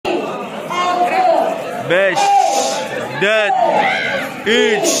5, 4,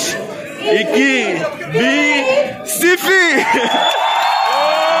 3, 2, 1, 0.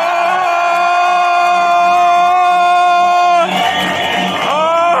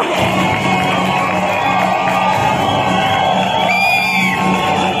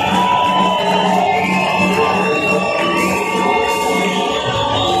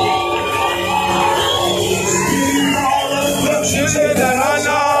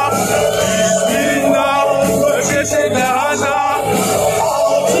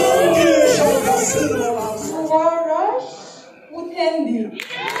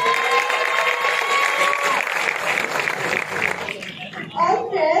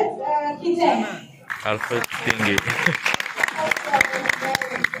 Alfred tinggi.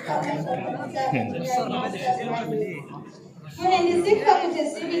 Mühendislik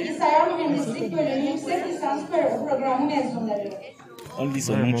Fakültesi Bilgisayar Mühendislik Bölümü Yüksek Lisans Programı mezunları. On dit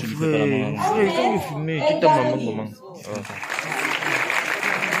son nom, tu ne fais pas la main. Oui, quand vous filmez, qui t'a maman comment?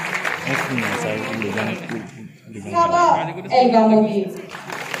 On filme ça, les gens. Sabah Elgamobi.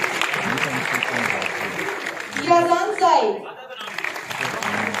 Yazan Zahid.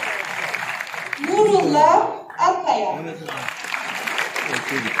 Nurullah Akkaya.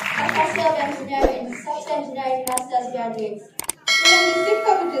 Mühendislik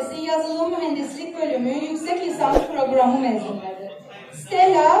Fakültesi Yazılım Mühendislik Bölümü Yüksek Lisans Programı mezunları.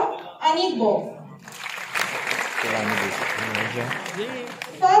 Stella Anigbo.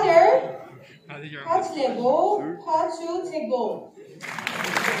 Father Patlego Patutego.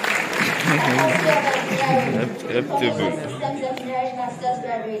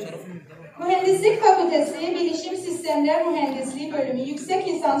 Mühendislik Fakültesi Bilişim Sistemler Mühendisliği Bölümü Yüksek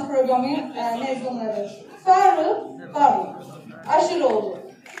Lisans Programı mezunları. Parle Aşıroğlu.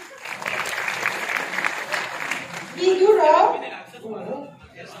 Figura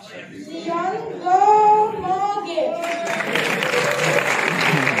Lien Mage.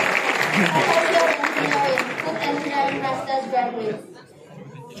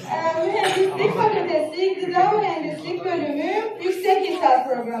 Mühendislik Fakültesi Gıda Mühendislik Bölümü Yüksek Lisans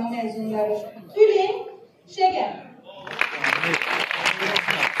Programı mezunları. Tülin Şegen.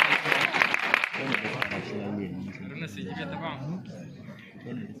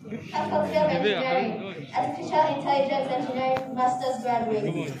 Artificial Intelligence Engineering Master's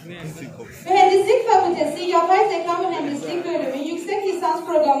Graduate. Mühendislik Fakültesi Yapay Zeka Mühendislik Bölümü Yüksek Lisans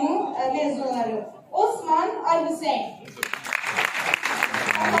Programı mezunları. Osman Al-Hüseyin.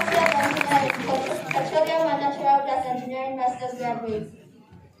 Petroleum and Natural Gas Engineering Master's Graduate.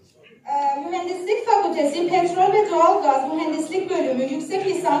 Mühendislik Fakültesi Petrol ve Doğal Gaz Mühendislik Bölümü Yüksek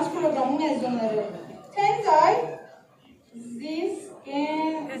Lisans Programı mezunları. Tenzay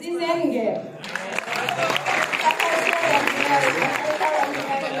Zizenge.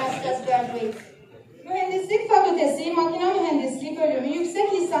 Mühendislik Fakültesi Makine Mühendisliği Bölümü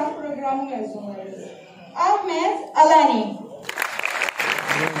Yüksek Lisans Programı mezunları. Ahmet Alani.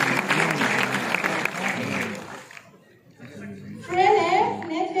 Frene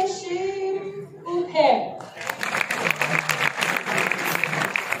Neteşim Upe.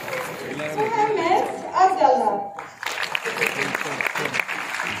 Muhammed Abdallah.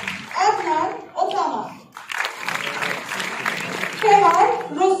 Adnan Otama. Kemal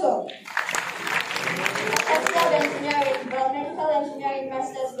Russo. Biomedical Engineering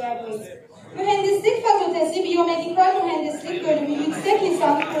Master's Graduate. Mühendislik Fakültesi Biyomedikal Mühendislik Bölümü Yüksek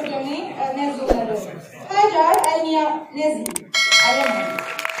Lisans Programı mezunları. Hacer Elniyanezi.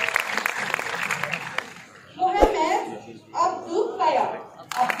 Muhammed Abdülkaya.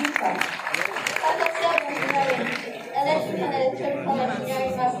 Electrical and Electrical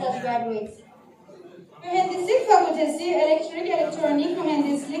Engineering Master's Graduate. Mühendislik Fakültesi Elektrik Elektronik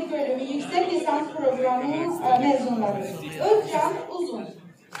Mühendislik Bölümü Yüksek Lisans Programı mezunları. Özcan Uzun.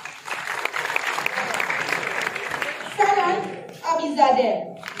 Saran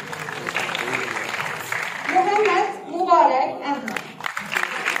Abizade. Muhammed Mübarek Ahmet.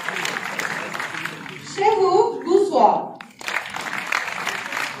 Shehu Guswa.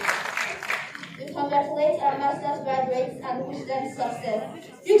 We congratulate our master's graduates and wish them success.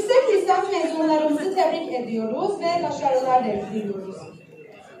 Yüksek lisans mezunlarımızı tebrik ediyoruz ve başarılar diliyoruz.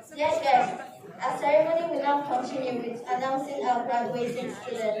 Dear guests, our ceremony will now continue with announcing our graduating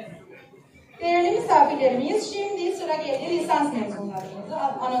students. Değerli misafirlerimiz, şimdi sıra geldi lisans mezunlarımızı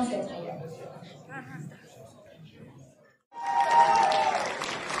anons etmeye.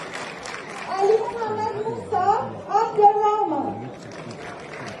 Ali Muhammed Musa Abdurrahman.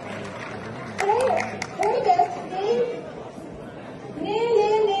 Ödes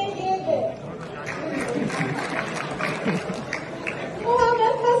N-L-N-Y-D.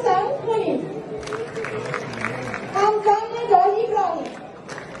 Muhammed Hasan Hunin.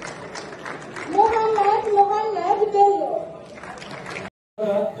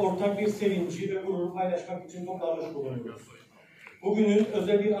 sevinci ve gururu paylaşmak için toplanmış bulunuyoruz. Bugünün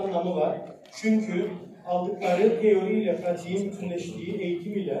özel bir anlamı var. Çünkü aldıkları teori ile pratiğin bütünleştiği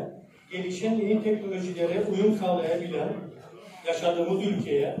eğitim ile gelişen yeni teknolojilere uyum sağlayabilen, yaşadığımız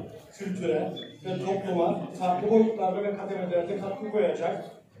ülkeye, kültüre ve topluma farklı boyutlarda ve kademelerde katkı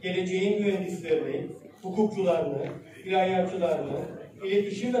koyacak geleceğin mühendislerini, hukukçularını, ilahiyatçılarını,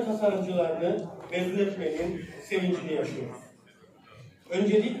 iletişim ve tasarımcılarını mezun etmenin sevincini yaşıyoruz.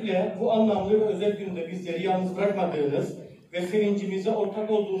 Öncelikle bu anlamlı ve özel günde bizleri yalnız bırakmadığınız ve sevincimize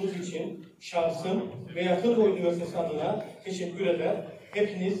ortak olduğunuz için şahsım ve Yakın Doğu Üniversitesi adına teşekkür eder.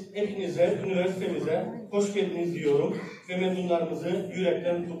 Hepinize, üniversitemize hoş geldiniz diyorum ve mezunlarımızı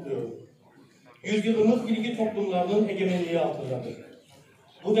yürekten kutluyorum. Yüzyılımız bilgi toplumlarının egemenliği altındadır.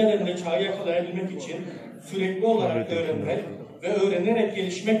 Bu nedenle çağı yakalayabilmek için sürekli olarak öğrenmek ve öğrenerek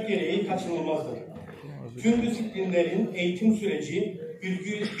gelişmek gereği kaçınılmazdır. Tüm disiplinlerin eğitim süreci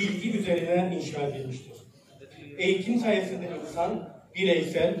bilgi üzerine inşa edilmiştir. Eğitim sayesinde insan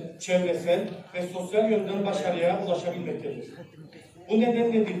bireysel, çevresel ve sosyal yönden başarıya ulaşabilmektedir. Bu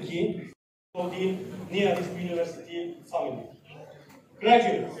nedenledir ki nearest university family.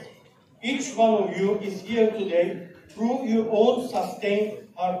 Graduates, each one of you is here today through your own sustained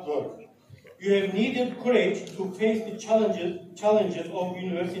hard work. You have needed courage to face the challenges of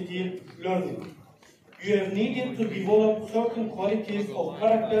university learning. You have needed to develop certain qualities of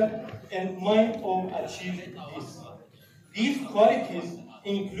character and mind to achieve this. These qualities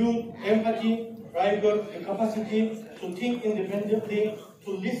include empathy, rigor, the capacity to think independently,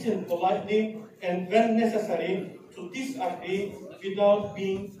 to listen politely, and when necessary, to disagree without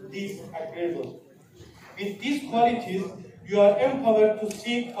being disagreeable. With these qualities, you are empowered to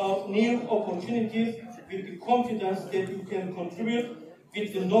seek out new opportunities with the confidence that you can contribute,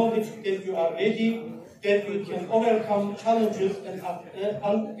 with the knowledge that you are ready, that you can overcome challenges and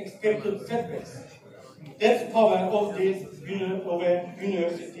unexpected setbacks. That's the power of this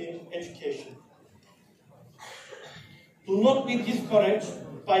university education. Do not be discouraged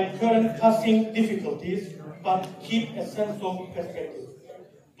by current passing difficulties, but keep a sense of perspective.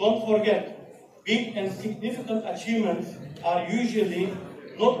 Don't forget, big and significant achievements are usually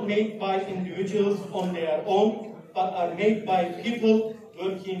not made by individuals on their own, but are made by people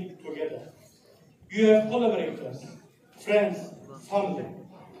working together. You have collaborators, friends, family.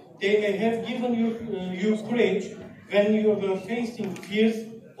 They may have given you courage when you were facing fears,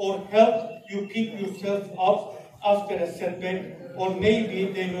 or helped you pick yourself up after a setback, or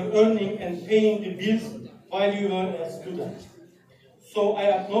maybe they were earning and paying the bills while you were a student. So I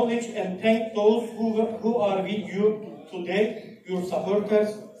acknowledge and thank those who are with you today, your supporters,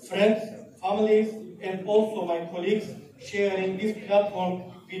 friends, families, and also my colleagues sharing this platform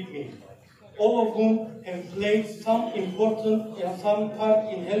with me, all of whom have played some important and some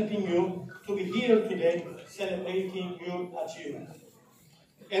part in helping you to be here today celebrating your achievements.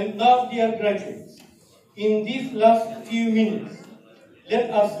 And now, dear graduates, in these last few minutes, let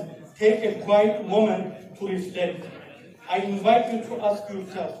us take a quiet moment to reflect. I invite you to ask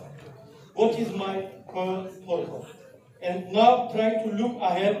yourself, what is my purpose? And now try to look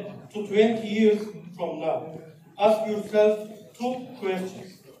ahead to 20 years from now. Ask yourself two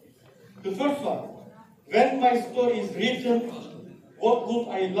questions. The first one, when my story is written, what would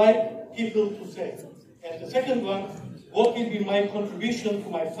I like people to say? And the second one, what will be my contribution to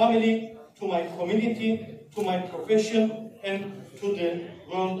my family, to my community, to my profession, and to the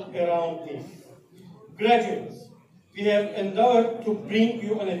world around me? Graduates, we have endeavored to bring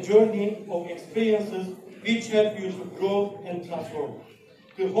you on a journey of experiences which help you to grow and transform.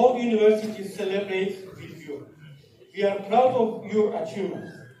 The whole university celebrates with you. We are proud of your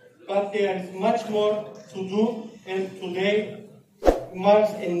achievements, but there is much more to do, and today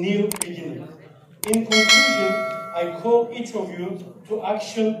marks a new beginning. In conclusion, I call each of you to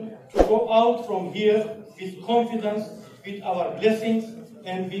action, to go out from here with confidence, with our blessings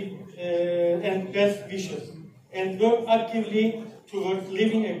and best wishes, and work actively towards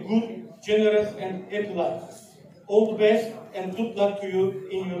living a good, generous, and happy life. All the best and good luck to you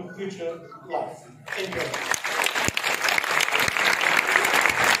in your future life. Thank you.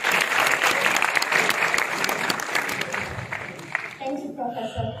 Thank you,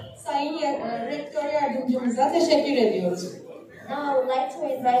 Professor. Sayın Rektör Yardımcımıza teşekkür ediyoruz. Now I would like to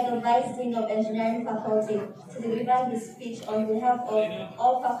invite the Vice Dean of Engineering Faculty to deliver his speech on behalf of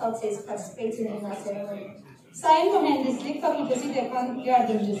all faculties participating in our ceremony. Sayın Mühendislik Fakültesi Dekan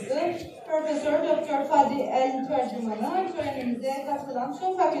Yardımcısı, Profesör Dr. Fadil El Tercümanı törenimize katılan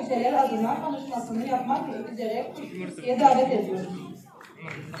tüm fakülteler adına konuşmasını yapmak üzere kürsüye davet ediyoruz.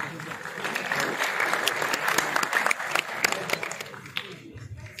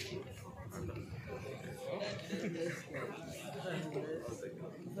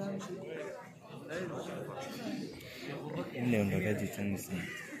 Dear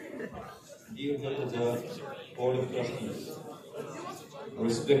Head of the Board of Trustees,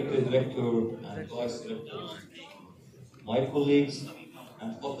 respected Rector and Vice Rectors, my colleagues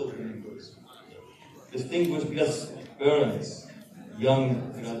and faculty members, distinguished guests, parents,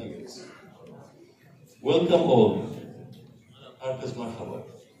 young graduates, welcome all. Herkes merhaba.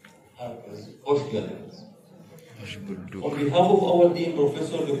 Herkes hoş geldiniz. On behalf of our Dean,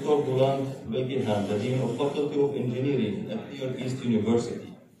 Professor Dr. Bülent Belgihan, the Dean of Faculty of Engineering at Near East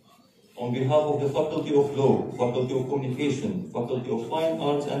University, on behalf of the Faculty of Law, Faculty of Communication, Faculty of Fine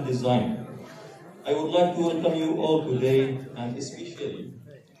Arts and Design, I would like to welcome you all today, and especially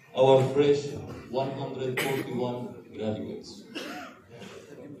our fresh 141 graduates.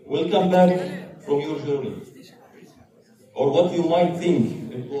 Welcome back from your journey, or what you might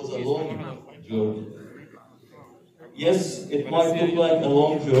think it was a long journey. Yes, it might look like a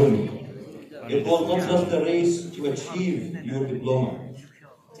long journey. It was not just a race to achieve your diploma,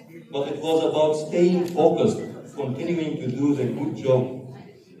 but it was about staying focused, continuing to do the good job,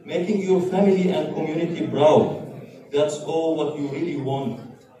 making your family and community proud. That's all what you really want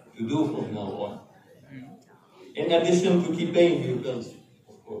to do from now on. In addition to keep paying your bills,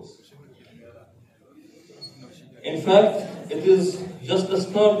 of course. In fact, it is just the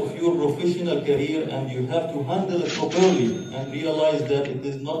start of your professional career, and you have to handle it properly and realize that it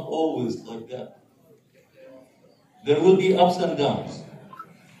is not always like that. There will be ups and downs.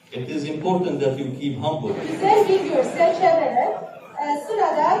 It is important that you keep humble. Güzel bir görsel çevirerek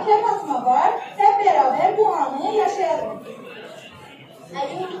sırada kep atma var. Hep beraber bu anı yaşayalım.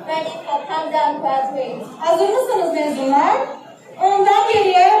 Are you ready for countdown graduates? Hazır mısınız mezunlar? Ondan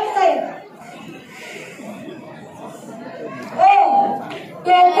geriye sayın. 10,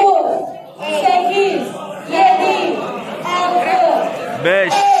 9, 8, 7, 6,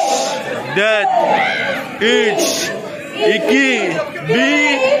 5, 4, 3, 2,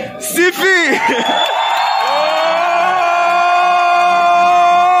 1, 0.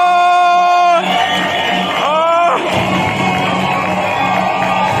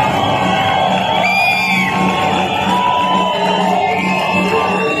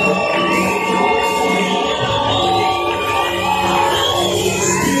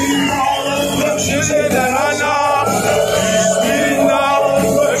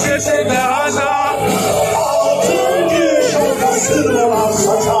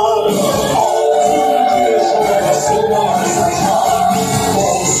 Saçar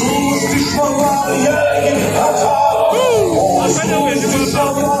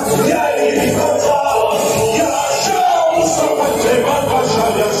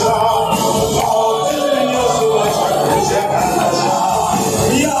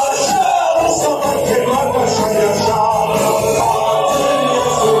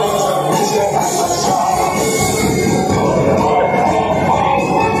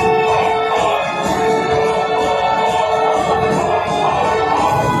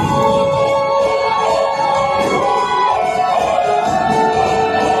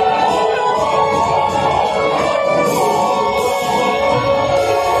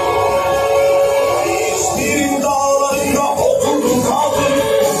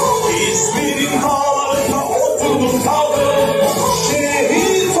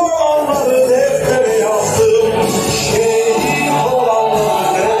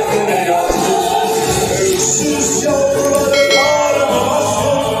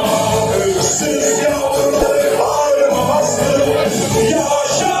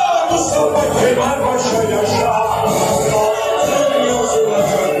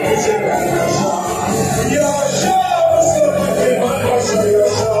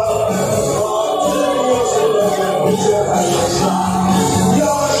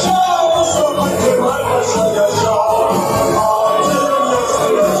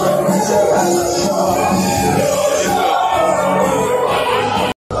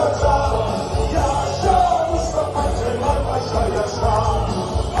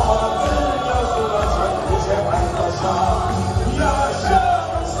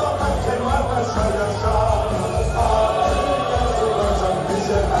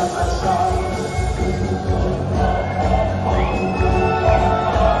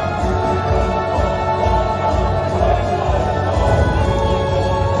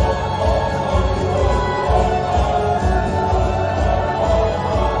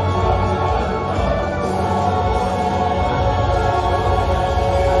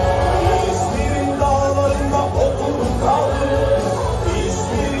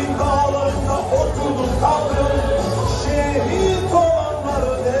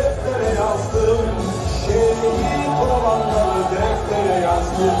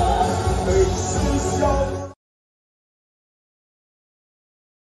Merci.